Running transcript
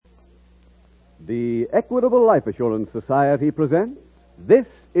The Equitable Life Assurance Society presents This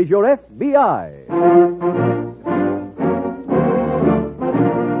Is Your FBI.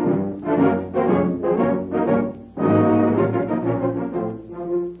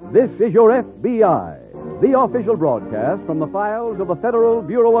 This is Your FBI, the official broadcast from the files of the Federal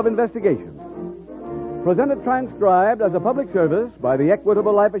Bureau of Investigation. Presented transcribed as a public service by the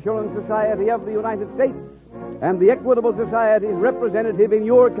Equitable Life Assurance Society of the United States and the Equitable Society's representative in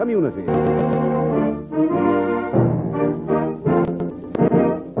your community.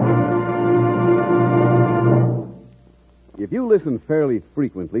 If you listen fairly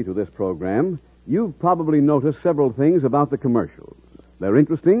frequently to this program, you've probably noticed several things about the commercials. They're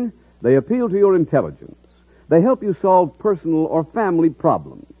interesting. They appeal to your intelligence. They help you solve personal or family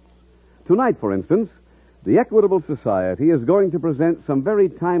problems. Tonight, for instance, the Equitable Society is going to present some very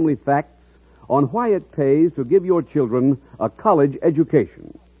timely facts on why it pays to give your children a college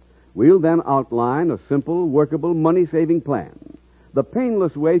education. We'll then outline a simple, workable, money-saving plan, the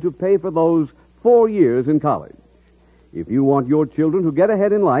painless way to pay for those 4 years in college. If you want your children to get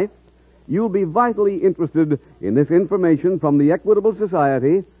ahead in life, you'll be vitally interested in this information from the Equitable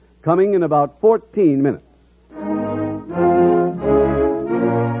Society coming in about 14 minutes.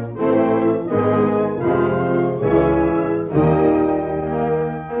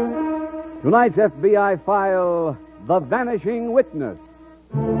 Tonight's FBI file, The Vanishing Witness.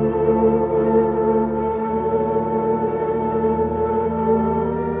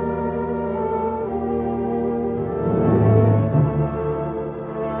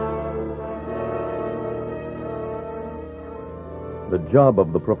 The job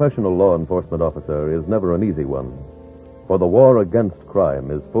of the professional law enforcement officer is never an easy one, for the war against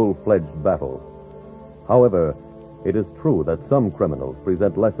crime is full-fledged battle. However, it is true that some criminals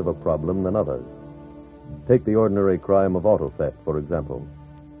present less of a problem than others. Take the ordinary crime of auto theft, for example.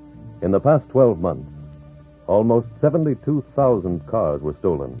 In the past 12 months, almost 72,000 cars were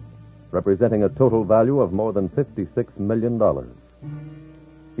stolen, representing a total value of more than $56 million.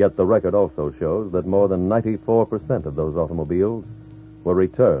 Yet the record also shows that more than 94% of those automobiles were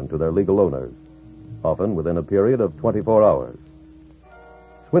returned to their legal owners, often within a period of 24 hours.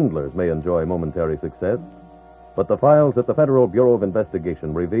 Swindlers may enjoy momentary success, but the files at the Federal Bureau of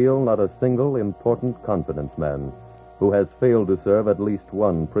Investigation reveal not a single important confidence man who has failed to serve at least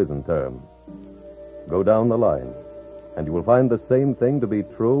one prison term. Go down the line, and you will find the same thing to be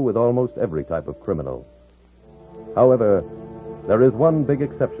true with almost every type of criminal. However, there is one big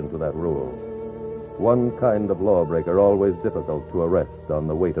exception to that rule. One kind of lawbreaker always difficult to arrest on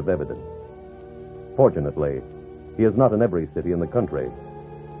the weight of evidence. Fortunately, he is not in every city in the country,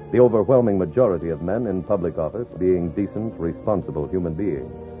 the overwhelming majority of men in public office being decent, responsible human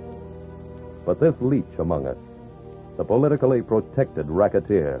beings. But this leech among us, the politically protected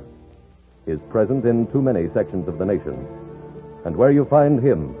racketeer, is present in too many sections of the nation. And where you find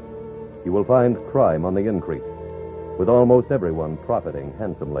him, you will find crime on the increase, with almost everyone profiting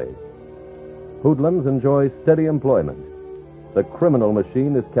handsomely. Hoodlums enjoy steady employment. The criminal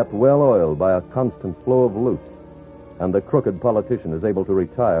machine is kept well-oiled by a constant flow of loot, and the crooked politician is able to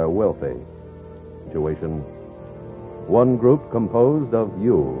retire wealthy. Situation: one group composed of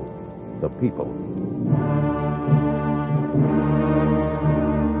you, the people.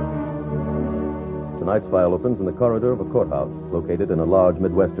 Tonight's file opens in the corridor of a courthouse located in a large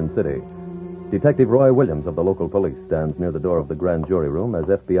Midwestern city. Detective Roy Williams of the local police stands near the door of the grand jury room as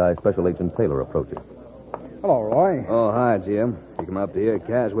FBI Special Agent Taylor approaches. Hello, Roy. Oh, hi, Jim. You come up to hear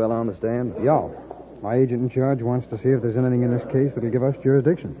Caswell on the stand? Yeah. My agent in charge wants to see if there's anything in this case that'll give us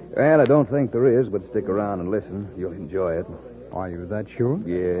jurisdiction. Well, I don't think there is, but stick around and listen. You'll enjoy it. Are you that sure?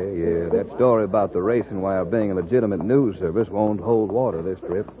 Yeah. That story about the racing wire being a legitimate news service won't hold water this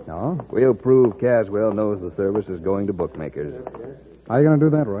trip. No? We'll prove Caswell knows the service is going to bookmakers. How are you going to do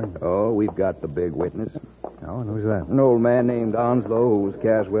that, Roy? Oh, we've got the big witness. Oh, and who's that? An old man named Onslow, who was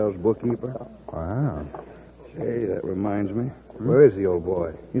Caswell's bookkeeper. Wow. Say, that reminds me. Where is the old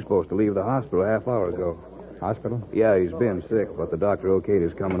boy? He's supposed to leave the hospital a half hour ago. Hospital? Yeah, he's been sick, but the doctor okayed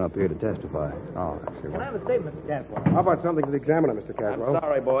his coming up here to testify. Oh, I see. Can I have a statement, Mr. Caswell? How about something to the examiner, Mr. Caswell? I'm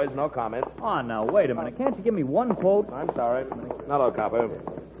sorry, boys. No comment. Oh, now, wait a minute. Can't you give me one quote? I'm sorry. Hello, copper.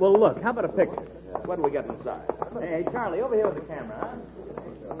 Well, look, how about a picture? What do we got inside? Hey, Charlie, over here with the camera,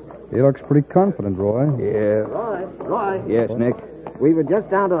 huh? He looks pretty confident, Roy. Yeah. Roy. Yes, Nick? We were just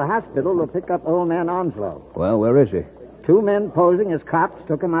down to the hospital to pick up old man Onslow. Well, where is he? 2 men posing as cops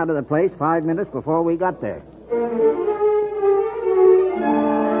took him out of the place 5 minutes before we got there.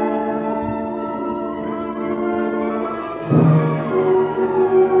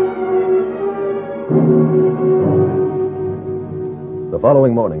 The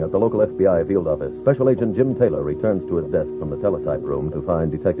following morning at the local FBI field office, Special Agent Jim Taylor returns to his desk from the teletype room to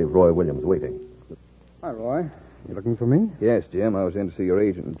find Detective Roy Williams waiting. Hi, Roy. You looking for me? Yes, Jim. I was in to see your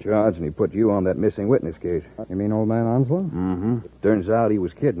agent in charge, and he put you on that missing witness case. You mean old man Onslow? Mm-hmm. Turns out he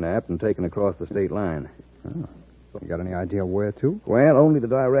was kidnapped and taken across the state line. Oh. You got any idea where to? Well, only the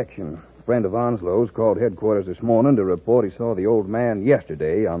direction. A friend of Onslow's called headquarters this morning to report he saw the old man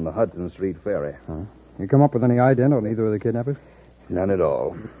yesterday on the Hudson Street ferry. Huh? You come up with any ident on either of the kidnappers? None at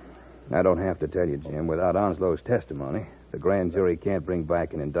all. I don't have to tell you, Jim. Without Onslow's testimony, the grand jury can't bring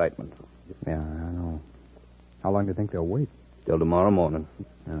back an indictment. Yeah, I know. How long do you think they'll wait? Till tomorrow morning.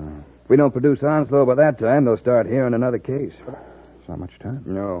 If we don't produce Onslow by that time, they'll start hearing another case. It's not much time.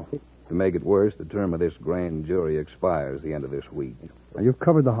 No. To make it worse, the term of this grand jury expires the end of this week. Now, you've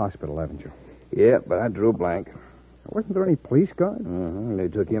covered the hospital, haven't you? Yeah, but I drew blank. Wasn't there any police guard? Mm-hmm. They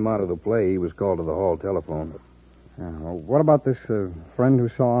took him out of the play. He was called to the hall telephone. Well, what about this friend who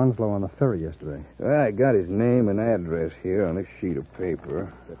saw Onslow on the ferry yesterday? I got his name and address here on this sheet of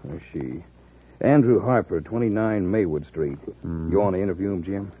paper. Let's see. Andrew Harper, 29 Maywood Street. You want to interview him,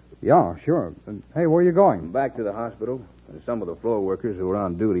 Jim? Yeah, sure. Hey, where are you going? Back to the hospital. Some of the floor workers who were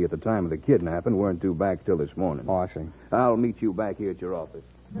on duty at the time of the kidnapping weren't due back till this morning. Oh, I see. I'll meet you back here at your office.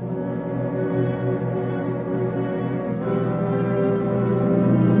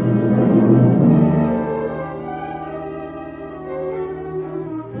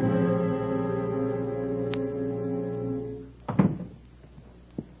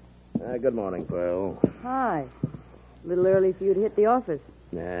 Good morning, Pearl. Hi. A little early for you to hit the office.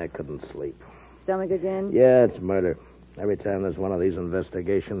 Nah, I couldn't sleep. Stomach again? Yeah, it's murder. Every time there's one of these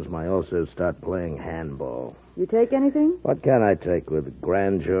investigations, my ulcers start playing handball. You take anything? What can I take with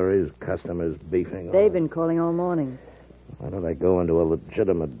grand juries, customers beefing? They've been calling all morning. Why don't I go into a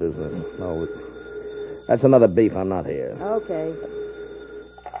legitimate business? No, that's another beef. I'm not here. Okay.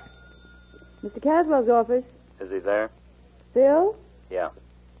 Mr. Caswell's office. Is he there? Phil? Yeah.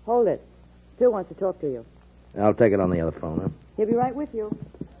 Hold it. Phil wants to talk to you. I'll take it on the other phone, huh? He'll be right with you.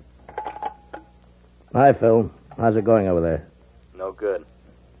 Hi, Phil. How's it going over there? No good.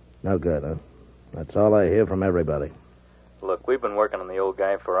 No good, huh? That's all I hear from everybody. Look, we've been working on the old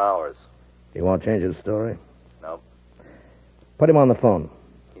guy for hours. He won't change his story? Nope. Put him on the phone.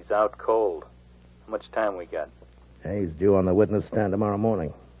 He's out cold. How much time we got? Hey, he's due on the witness stand tomorrow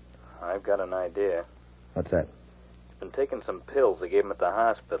morning. I've got an idea. What's that? He's been taking some pills they gave him at the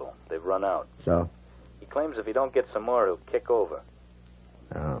hospital. They've run out. So? He claims if he don't get some more, he'll kick over.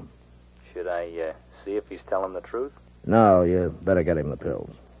 Oh. Should I see if he's telling the truth? No, you better get him the pills.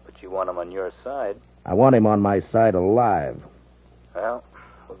 But you want him on your side. I want him on my side alive. Well,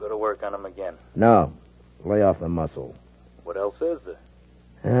 we'll go to work on him again. No. Lay off the muscle. What else is there?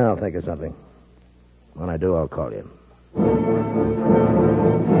 Yeah, I'll think of something. When I do, I'll call you.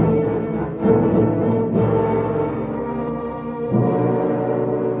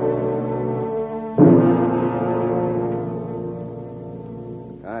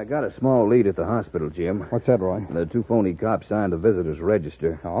 I got a small lead at the hospital, Jim. What's that, Roy? The two phony cops signed the visitor's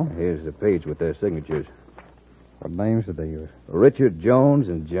register. Oh? Here's the page with their signatures. What names did they use? Richard Jones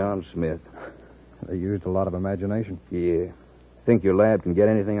and John Smith. They used a lot of imagination. Yeah. Think your lab can get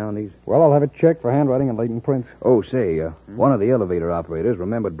anything on these? Well, I'll have it checked for handwriting and latent prints. Oh, say, one of the elevator operators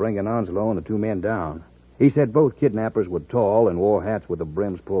remembered bringing Onslow and the two men down. He said both kidnappers were tall and wore hats with the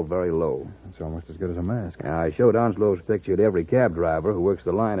brims pulled very low. It's almost as good as a mask. I showed Onslow's picture to every cab driver who works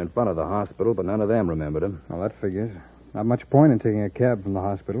the line in front of the hospital, but none of them remembered him. Well, that figures. Not much point in taking a cab from the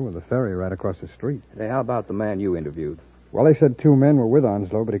hospital with a ferry right across the street. Hey, how about the man you interviewed? Well, they said two men were with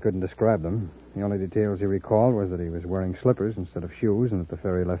Onslow, but he couldn't describe them. The only details he recalled was that he was wearing slippers instead of shoes and that the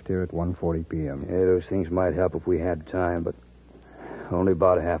ferry left here at 1:40 p.m. Yeah, those things might help if we had time, but only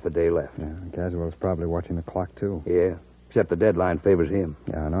about a half a day left. Yeah, Caswell's probably watching the clock, too. Yeah, except the deadline favors him.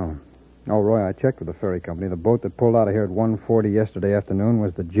 Yeah, I know. Oh, Roy, I checked with the ferry company. The boat that pulled out of here at 1:40 yesterday afternoon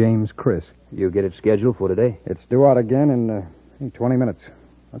was the James Chris. You get it scheduled for today? It's due out again in 20 minutes.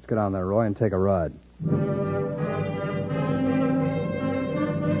 Let's get on there, Roy, and take a ride.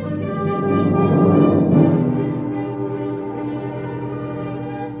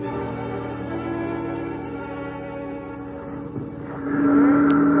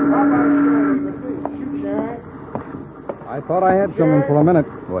 I thought I had something for a minute.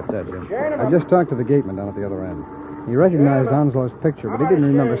 What's that, Jim? I just talked to the gateman down at the other end. He recognized Onslow's picture, but he didn't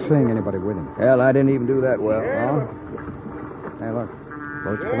remember seeing anybody with him. Hell, I didn't even do that well. Oh? Hey, look.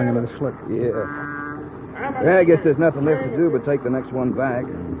 Boat's pulling into the slip. Yeah, I guess there's nothing left to do but take the next one back.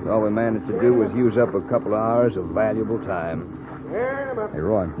 All we managed to do was use up a couple of hours of valuable time. Hey,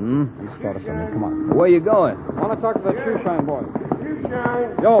 Roy. I just thought of something. Come on. Where you going? I want to talk to that shoe shine boy.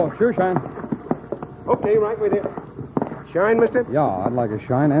 Shine. Yo, sure, Shine. Okay, right with you. Shine, mister? Yeah, I'd like a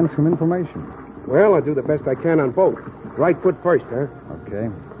Shine and some information. Well, I'll do the best I can on both. Right foot first, huh? Okay.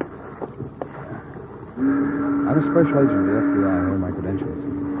 I'm a special agent of the FBI. Here are my credentials.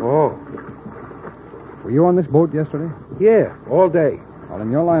 Oh, Were you on this boat yesterday? yeah, all day. Well,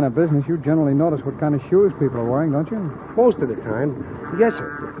 in your line of business, you generally notice what kind of shoes people are wearing, don't you? Most of the time. Yes,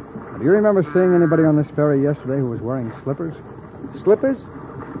 sir. Do you remember seeing anybody on this ferry yesterday who was wearing slippers? Slippers?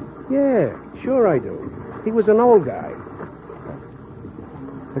 Yeah, sure I do. He was an old guy.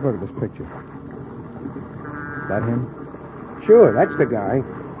 Take a look at this picture. Is that him? Sure, that's the guy.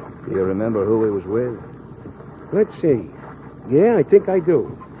 Do you remember who he was with? Let's see. Yeah, I think I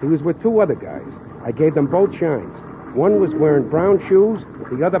do. He was with two other guys. I gave them both shines. One was wearing brown shoes,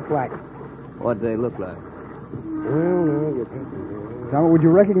 the other black. What'd they look like? Well, no, you can't... Now, would you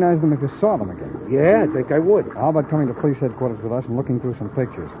recognize them if you saw them again? Yeah, I think I would. How about coming to police headquarters with us and looking through some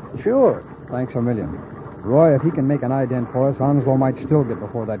pictures? Sure. Thanks a million. Roy, if he can make an ident for us, Onslow might still get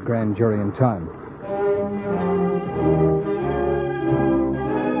before that grand jury in time.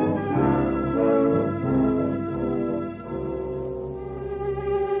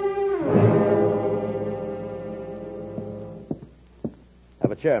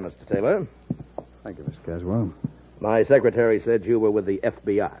 Have a chair, Mr. Taylor. Thank you, Mr. Caswell. My secretary said you were with the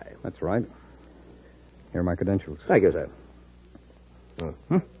FBI. That's right. Here are my credentials. Thank you, sir.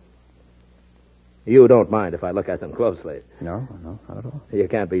 You don't mind if I look at them closely. No, not at all. You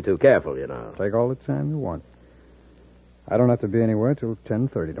can't be too careful, you know. Take all the time you want. I don't have to be anywhere till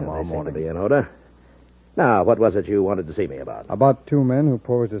 10:30 tomorrow They seem morning. to be in order. Now, what was it you wanted to see me about? About two men who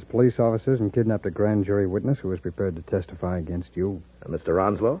posed as police officers and kidnapped a grand jury witness who was prepared to testify against you. Mr.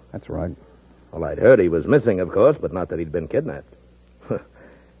 Onslow? That's right. Well, I'd heard he was missing, of course, but not that he'd been kidnapped.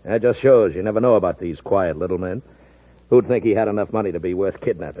 That just shows you never know about these quiet little men. Who'd think he had enough money to be worth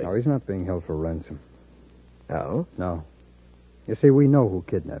kidnapping? No, he's not being held for ransom. Oh? No. You see, we know who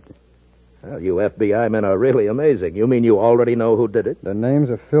kidnapped him. Well, you FBI men are really amazing. You mean you already know who did it? The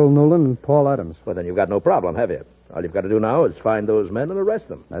names are Phil Newland and Paul Adams. Well, then you've got no problem, have you? All you've got to do now is find those men and arrest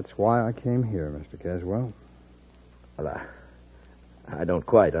them. That's why I came here, Mr. Caswell. Well, I don't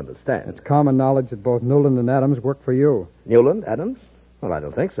quite understand. It's common knowledge that both Newland and Adams work for you. Newland? Adams? Well, I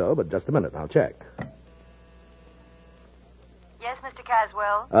don't think so, but just a minute. I'll check. Yes, Mr.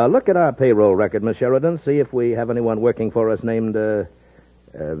 Caswell? Look at our payroll record, Miss Sheridan. See if we have anyone working for us named,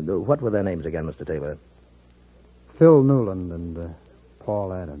 what were their names again, Mr. Taylor? Phil Newland and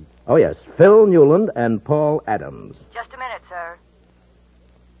Paul Adams. Oh, yes. Phil Newland and Paul Adams. Just a minute, sir.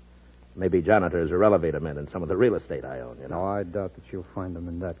 Maybe janitors or elevator men in some of the real estate I own, you know. No, I doubt that you'll find them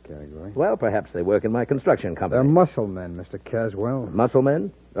in that category. Well, perhaps they work in my construction company. They're muscle men, Mr. Caswell. Muscle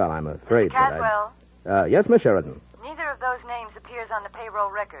men? Well, I'm afraid Caswell? that Yes, Miss Sheridan. Neither of those names appears on the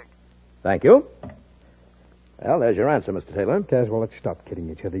payroll record. Thank you. Well, there's your answer, Mr. Taylor. Caswell, let's stop kidding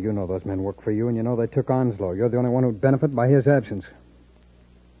each other. You know those men work for you, and you know they took Onslow. You're the only one who'd benefit by his absence.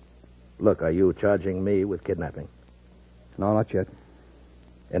 Look, are you charging me with kidnapping? No, not yet.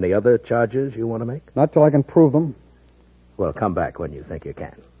 Any other charges you want to make? Not till I can prove them. Well, come back when you think you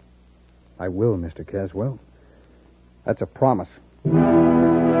can. I will, Mr. Caswell. That's a promise.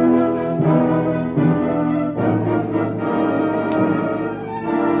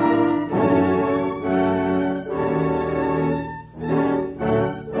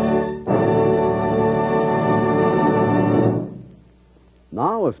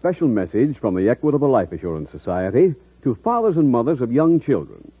 Now, a special message from the Equitable Life Assurance Society to fathers and mothers of young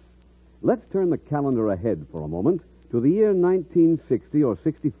children. Let's turn the calendar ahead for a moment to the year 1960 or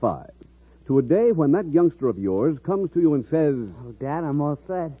 65, to a day when that youngster of yours comes to you and says, "Oh, Dad, I'm all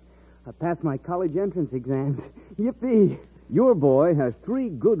set. I passed my college entrance exams. Yippee!" Your boy has three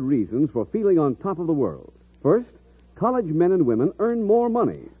good reasons for feeling on top of the world. First, college men and women earn more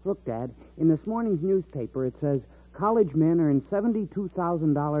money. Look, Dad, in this morning's newspaper it says college men earn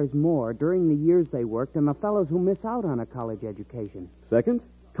 $72,000 more during the years they work than the fellows who miss out on a college education. Second,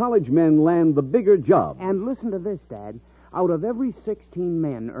 college men land the bigger job. And listen to this, Dad. Out of every 16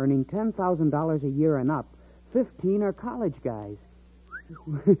 men earning $10,000 a year and up, 15 are college guys.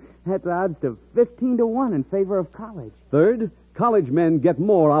 That's odds to 15 to 1 in favor of college. Third, college men get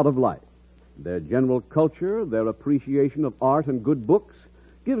more out of life. Their general culture, their appreciation of art and good books,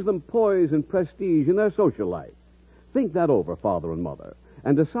 gives them poise and prestige in their social life. Think that over, father and mother,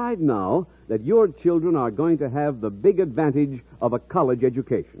 and decide now that your children are going to have the big advantage of a college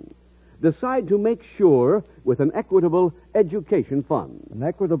education. Decide to make sure with an Equitable Education Fund. An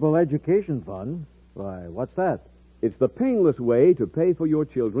Equitable Education Fund? Why, what's that? It's the painless way to pay for your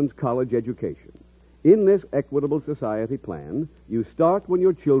children's college education. In this Equitable Society plan, you start when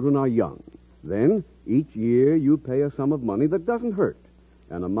your children are young. Then, each year, you pay a sum of money that doesn't hurt,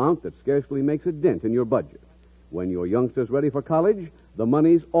 an amount that scarcely makes a dent in your budget. When your youngster's ready for college, the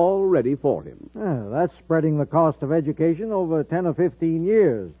money's all ready for him. That's spreading the cost of education over 10 or 15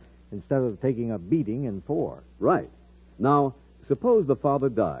 years instead of taking a beating in 4. Right. Now, suppose the father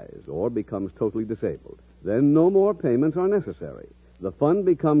dies or becomes totally disabled. Then no more payments are necessary. The fund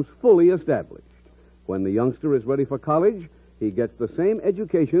becomes fully established. When the youngster is ready for college, he gets the same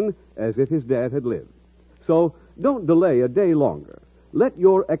education as if his dad had lived. So don't delay a day longer. Let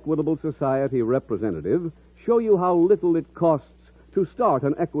your Equitable Society representative show you how little it costs to start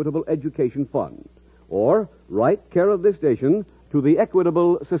an Equitable Education Fund. Or write care of this station to the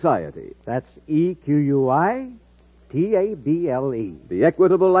Equitable Society. That's EQUITABLE. The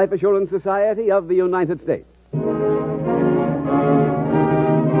Equitable Life Assurance Society of the United States.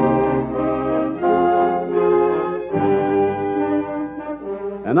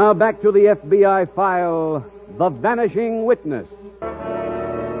 And now back to the FBI file, The Vanishing Witness.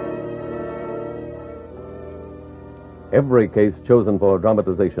 Every case chosen for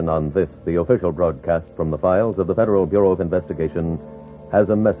dramatization on this, the official broadcast from the files of the Federal Bureau of Investigation, has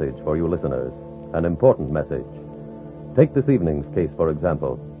a message for you listeners, an important message. Take this evening's case, for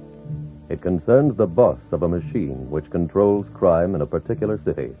example. It concerns the boss of a machine which controls crime in a particular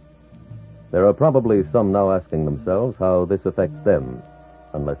city. There are probably some now asking themselves how this affects them,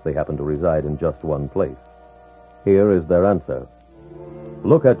 unless they happen to reside in just one place. Here is their answer.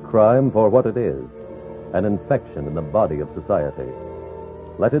 Look at crime for what it is, an infection in the body of society.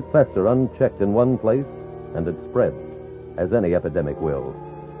 Let it fester unchecked in one place, and it spreads, as any epidemic will.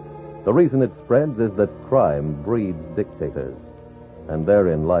 The reason it spreads is that crime breeds dictators, and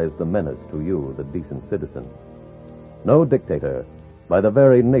therein lies the menace to you, the decent citizen. No dictator, by the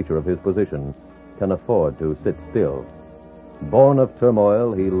very nature of his position, can afford to sit still. Born of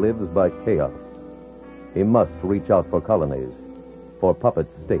turmoil, he lives by chaos. He must reach out for colonies, for puppet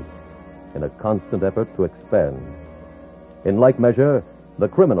states, in a constant effort to expand. In like measure, the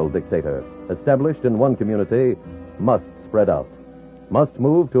criminal dictator, established in one community, must spread out, must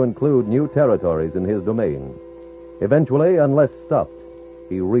move to include new territories in his domain. Eventually, unless stopped,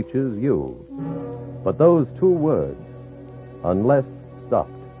 he reaches you. But those 2 words, unless stopped,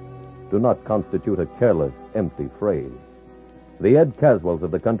 do not constitute a careless, empty phrase. The Ed Caswells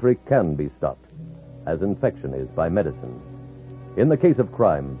of the country can be stopped, as infection is by medicine. In the case of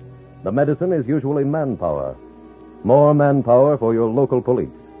crime, the medicine is usually manpower. More manpower for your local police.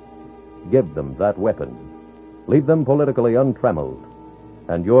 Give them that weapon. Leave them politically untrammeled,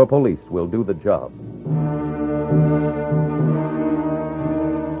 and your police will do the job.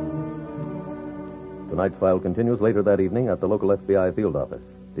 Tonight's file continues later that evening at the local FBI field office.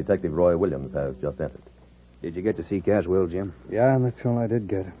 Detective Roy Williams has just entered. Did you get to see Caswell, Jim? Yeah, and that's all I did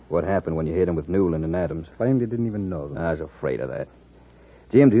get. What happened when you hit him with Newland and Adams? Claimed he didn't even know them. I was afraid of that.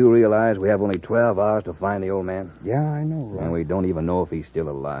 Jim, do you realize we have only 12 hours to find the old man? Yeah, I know, Roy. And we don't even know if he's still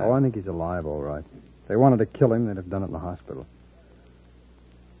alive. Oh, I think he's alive, all right. If they wanted to kill him, they'd have done it in the hospital.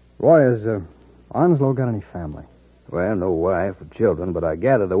 Roy, has Onslow got any family? Well, no wife or children, but I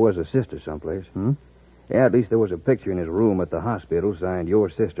gather there was a sister someplace. Yeah, at least there was a picture in his room at the hospital signed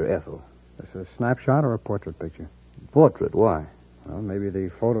your sister, Ethel. That's a snapshot or a portrait picture? Portrait, why? Well, maybe the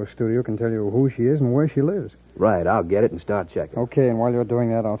photo studio can tell you who she is and where she lives. Right, I'll get it and start checking. Okay, and while you're doing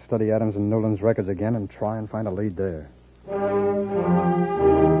that, I'll study Adams and Newland's records again and try and find a lead there.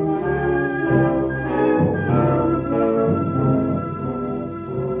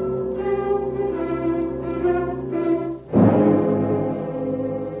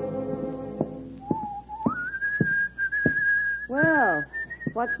 Well,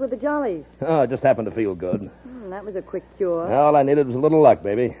 what's with the jollies? Oh, I just happened to feel good. That was a quick cure. All I needed was a little luck,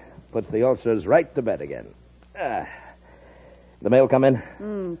 baby. Puts the ulcers right to bed again. The mail come in?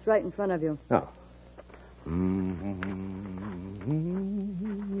 It's right in front of you. Oh.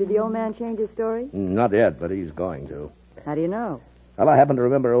 Did the old man change his story? Not yet, but he's going to. How do you know? Well, I happen to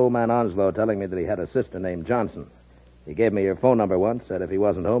remember old man Onslow telling me that he had a sister named Johnson. He gave me your phone number once, said if he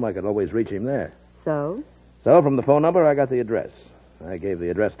wasn't home, I could always reach him there. So? So, from the phone number, I got the address. I gave the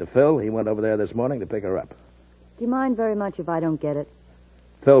address to Phil. He went over there this morning to pick her up. Do you mind very much if I don't get it?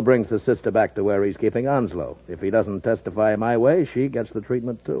 Phil brings his sister back to where he's keeping Onslow. If he doesn't testify my way, she gets the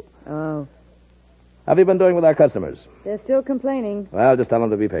treatment, too. Oh. How have you been doing with our customers? They're still complaining. Well, just tell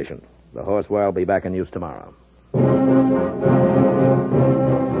them to be patient. The horseware will be back in use tomorrow.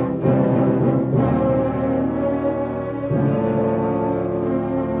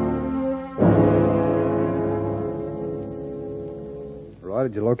 Roy, did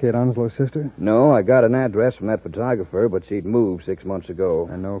did you locate Onslow's sister? No, I got an address from that photographer, but she'd moved 6 months ago.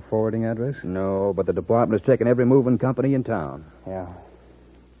 And no forwarding address? No, but the department is checking every moving company in town. Yeah.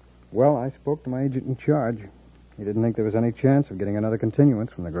 Well, I spoke to my agent in charge. He didn't think there was any chance of getting another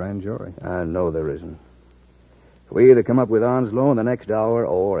continuance from the grand jury. I know there isn't. We either come up with Onslow in the next hour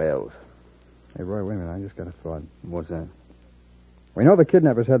or else. Hey, Roy, wait a minute. I just got a thought. What's that? We know the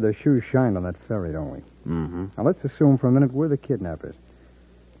kidnappers had their shoes shined on that ferry, don't we? Mm-hmm. Now, let's assume for a minute we're the kidnappers.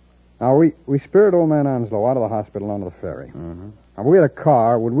 Now, we spirited old man Onslow out of the hospital onto the ferry. Mm-hmm. Now, if we had a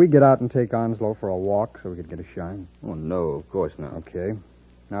car, would we get out and take Onslow for a walk so we could get a shine? Oh, no, of course not. Okay.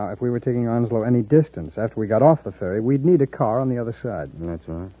 Now, if we were taking Onslow any distance after we got off the ferry, we'd need a car on the other side. That's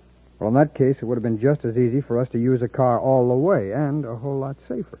right. Well, in that case, it would have been just as easy for us to use a car all the way, and a whole lot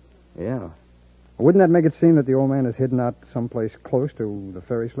safer. Yeah. Wouldn't that make it seem that the old man is hidden out someplace close to the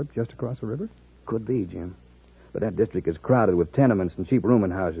ferry slip just across the river? Could be, Jim. But that district is crowded with tenements and cheap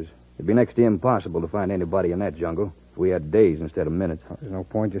rooming houses. It'd be next to impossible to find anybody in that jungle if we had days instead of minutes. Well, there's no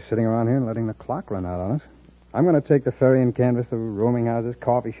point just sitting around here and letting the clock run out on us. I'm going to take the ferry and canvass the rooming houses,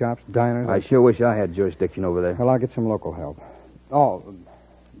 coffee shops, diners. I sure wish I had jurisdiction over there. Well, I'll get some local help. Oh,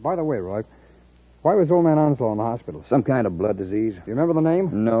 by the way, Roy, why was old man Onslow in the hospital? Some kind of blood disease. Do you remember the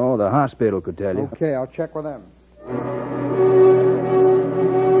name? No, the hospital could tell you. Okay, I'll check with them.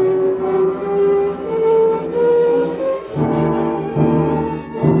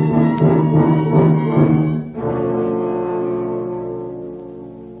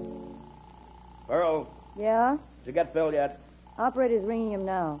 Pearl, Yeah? did you get Phil yet? Operator's ringing him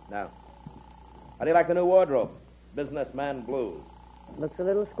now. No. How do you like the new wardrobe? Businessman blues. Looks a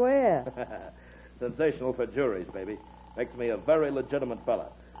little square. Sensational for juries, baby. Makes me a very legitimate fella.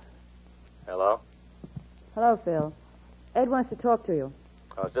 Hello? Hello, Phil. Ed wants to talk to you.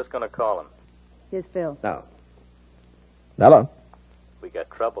 I was just going to call him. Here's Phil. No. Hello? We got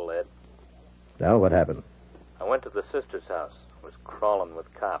trouble, Ed. No, what happened? I went to the sister's house. Was crawling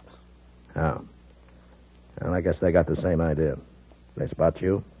with cops. Oh. Well, I guess they got the same idea. They spot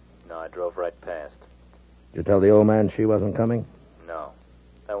you? No, I drove right past. Did you tell the old man she wasn't coming? No.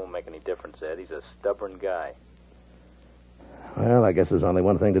 That won't make any difference, Ed. He's a stubborn guy. Well, I guess there's only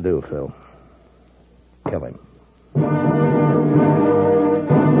one thing to do, Phil. Kill him.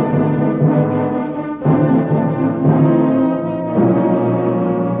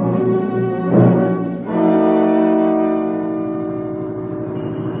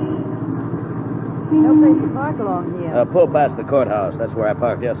 No place to park along here. Pull past the courthouse. That's where I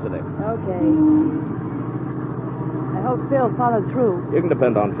parked yesterday. Okay. I hope Phil followed through. You can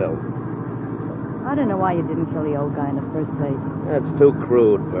depend on Phil. I don't know why you didn't kill the old guy in the first place. That's too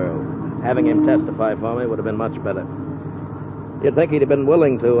crude, Pearl. Having him testify for me would have been much better. You'd think he'd have been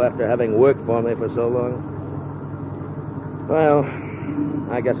willing to after having worked for me for so long. Well,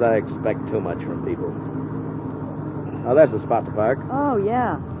 I guess I expect too much from people. Oh, there's the spot to park. Oh,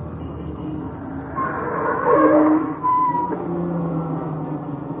 yeah.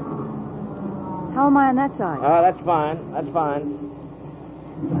 How am I on that side? Oh, that's fine. That's fine.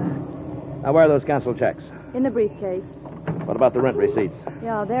 Now, where are those canceled checks? In the briefcase. What about the rent receipts?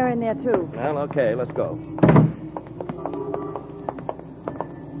 Yeah, they're in there, too. Well, okay, let's go.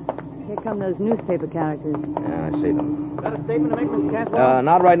 Here come those newspaper characters. Yeah, I see them. Got a statement to make, Mr. Caswell?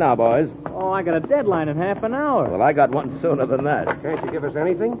 Not right now, boys. Oh, I got a deadline in half an hour. Well, I got one sooner than that. Can't you give us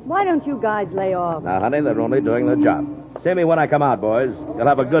anything? Why don't you guys lay off? Now, honey, they're only doing their job. See me when I come out, boys. You'll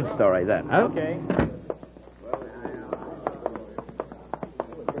have a good story then, huh? Okay.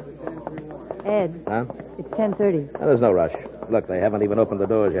 Ed, Huh? it's 10:30. Well, there's no rush. Look, they haven't even opened the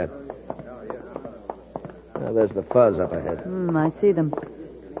doors yet. There's the fuzz up ahead. I see them.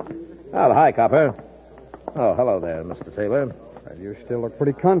 Oh, hi, copper. Oh, hello there, Mr. Taylor. Well, you still look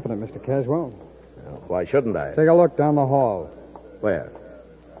pretty confident, Mr. Caswell. Well, why shouldn't I? Take a look down the hall. Where?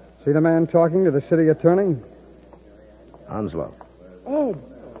 See the man talking to the city attorney? Onslow. Ed,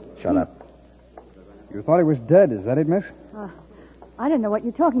 Shut up. You thought he was dead, is that it, miss? I don't know what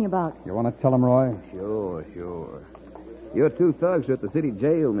you're talking about. You want to tell him, Roy? Sure. Your two thugs are at the city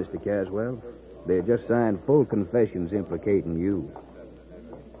jail, Mr. Caswell. They just signed full confessions implicating you.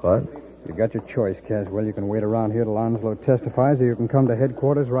 What? You got your choice, Caswell. You can wait around here till Onslow testifies, or you can come to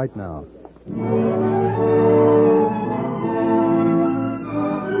headquarters right now.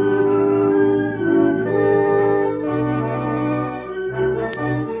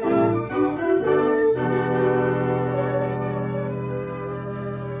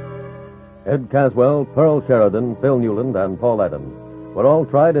 Ed Caswell, Pearl Sheridan, Phil Newland, and Paul Adams were all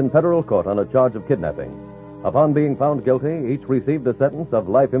tried in federal court on a charge of kidnapping. Upon being found guilty, each received a sentence of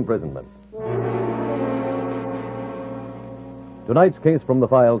life imprisonment. Tonight's case from the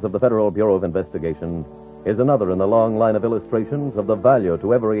files of the Federal Bureau of Investigation is another in the long line of illustrations of the value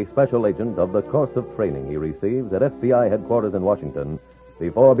to every special agent of the course of training he receives at FBI headquarters in Washington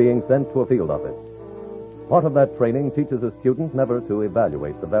before being sent to a field office. Part of that training teaches a student never to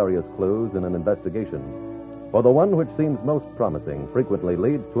evaluate the various clues in an investigation, for the one which seems most promising frequently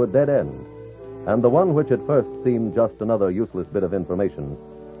leads to a dead end, and the one which at first seemed just another useless bit of information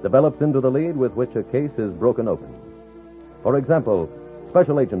develops into the lead with which a case is broken open. For example,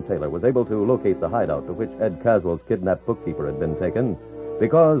 Special Agent Taylor was able to locate the hideout to which Ed Caswell's kidnapped bookkeeper had been taken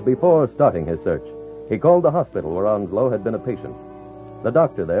because before starting his search, he called the hospital where Onslow had been a patient. The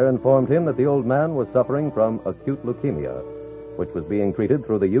doctor there informed him that the old man was suffering from acute leukemia, which was being treated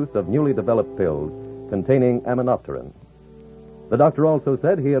through the use of newly developed pills containing aminopterin. The doctor also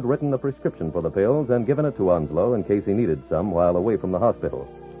said he had written a prescription for the pills and given it to Onslow in case he needed some while away from the hospital.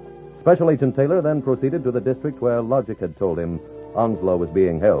 Special Agent Taylor then proceeded to the district where logic had told him Onslow was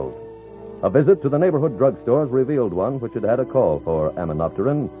being held. A visit to the neighborhood drugstores revealed one which had had a call for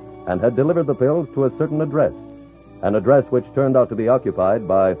aminopterin and had delivered the pills to a certain address, an address which turned out to be occupied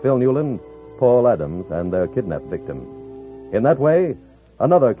by Phil Newland, Paul Adams, and their kidnapped victim. In that way,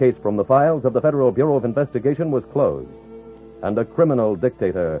 another case from the files of the Federal Bureau of Investigation was closed, and a criminal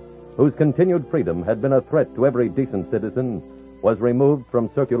dictator whose continued freedom had been a threat to every decent citizen was removed from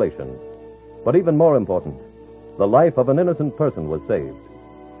circulation. But even more important, the life of an innocent person was saved.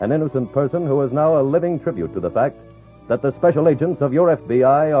 An innocent person who is now a living tribute to the fact that the special agents of your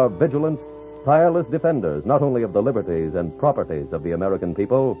FBI are vigilant, tireless defenders not only of the liberties and properties of the American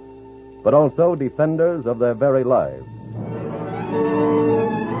people, but also defenders of their very lives.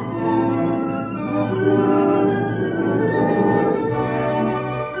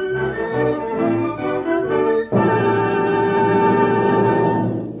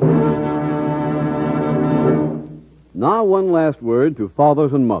 Now, one last word to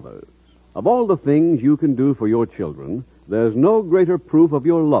fathers and mothers. Of all the things you can do for your children, there's no greater proof of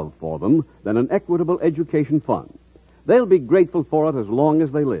your love for them than an Equitable Education Fund. They'll be grateful for it as long as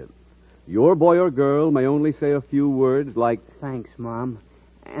they live. Your boy or girl may only say a few words like, "Thanks, Mom,"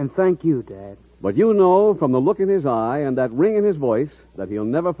 and "Thank you, Dad." but you know from the look in his eye and that ring in his voice that he'll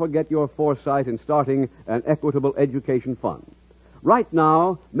never forget your foresight in starting an Equitable Education Fund. Right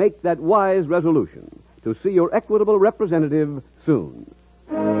now, make that wise resolution to see your Equitable representative soon.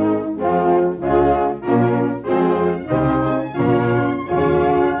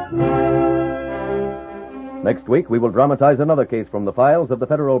 Next week, we will dramatize another case from the files of the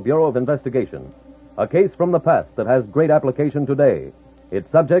Federal Bureau of Investigation. A case from the past that has great application today. Its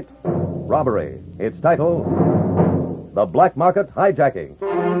subject, robbery. Its title, The Black Market Hijacking.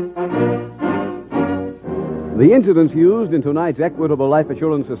 The incidents used in tonight's Equitable Life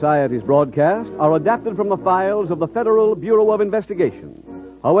Assurance Society's broadcast are adapted from the files of the Federal Bureau of Investigation.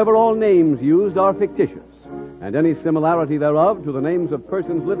 However, all names used are fictitious, and any similarity thereof to the names of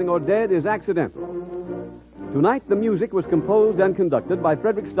persons living or dead is accidental. Tonight, the music was composed and conducted by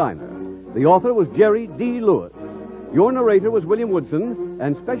Frederick Steiner. The author was Jerry D. Lewis. Your narrator was William Woodson,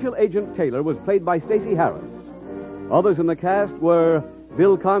 and Special Agent Taylor was played by Stacey Harris. Others in the cast were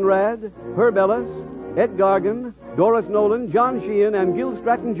Bill Conrad, Herb Ellis, Ed Gargan, Doris Nolan, John Sheehan, and Gil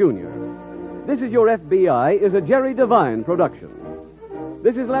Stratton, Jr. This Is Your FBI is a Jerry Devine production.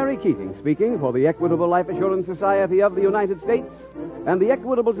 This is Larry Keating speaking for the Equitable Life Assurance Society of the United States and the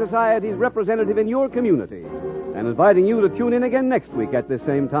Equitable Society's representative in your community, and inviting you to tune in again next week at this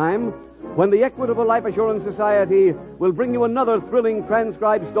same time when the Equitable Life Assurance Society will bring you another thrilling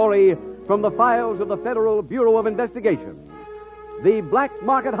transcribed story from the files of the Federal Bureau of Investigation. The Black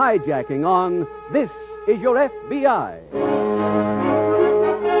Market Hijacking on This Is Your FBI.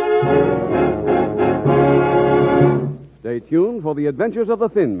 Stay tuned for the adventures of the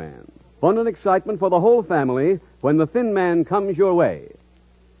Thin Man. Fun and excitement for the whole family when the Thin Man comes your way.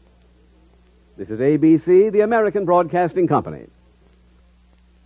 This is ABC, the American Broadcasting Company.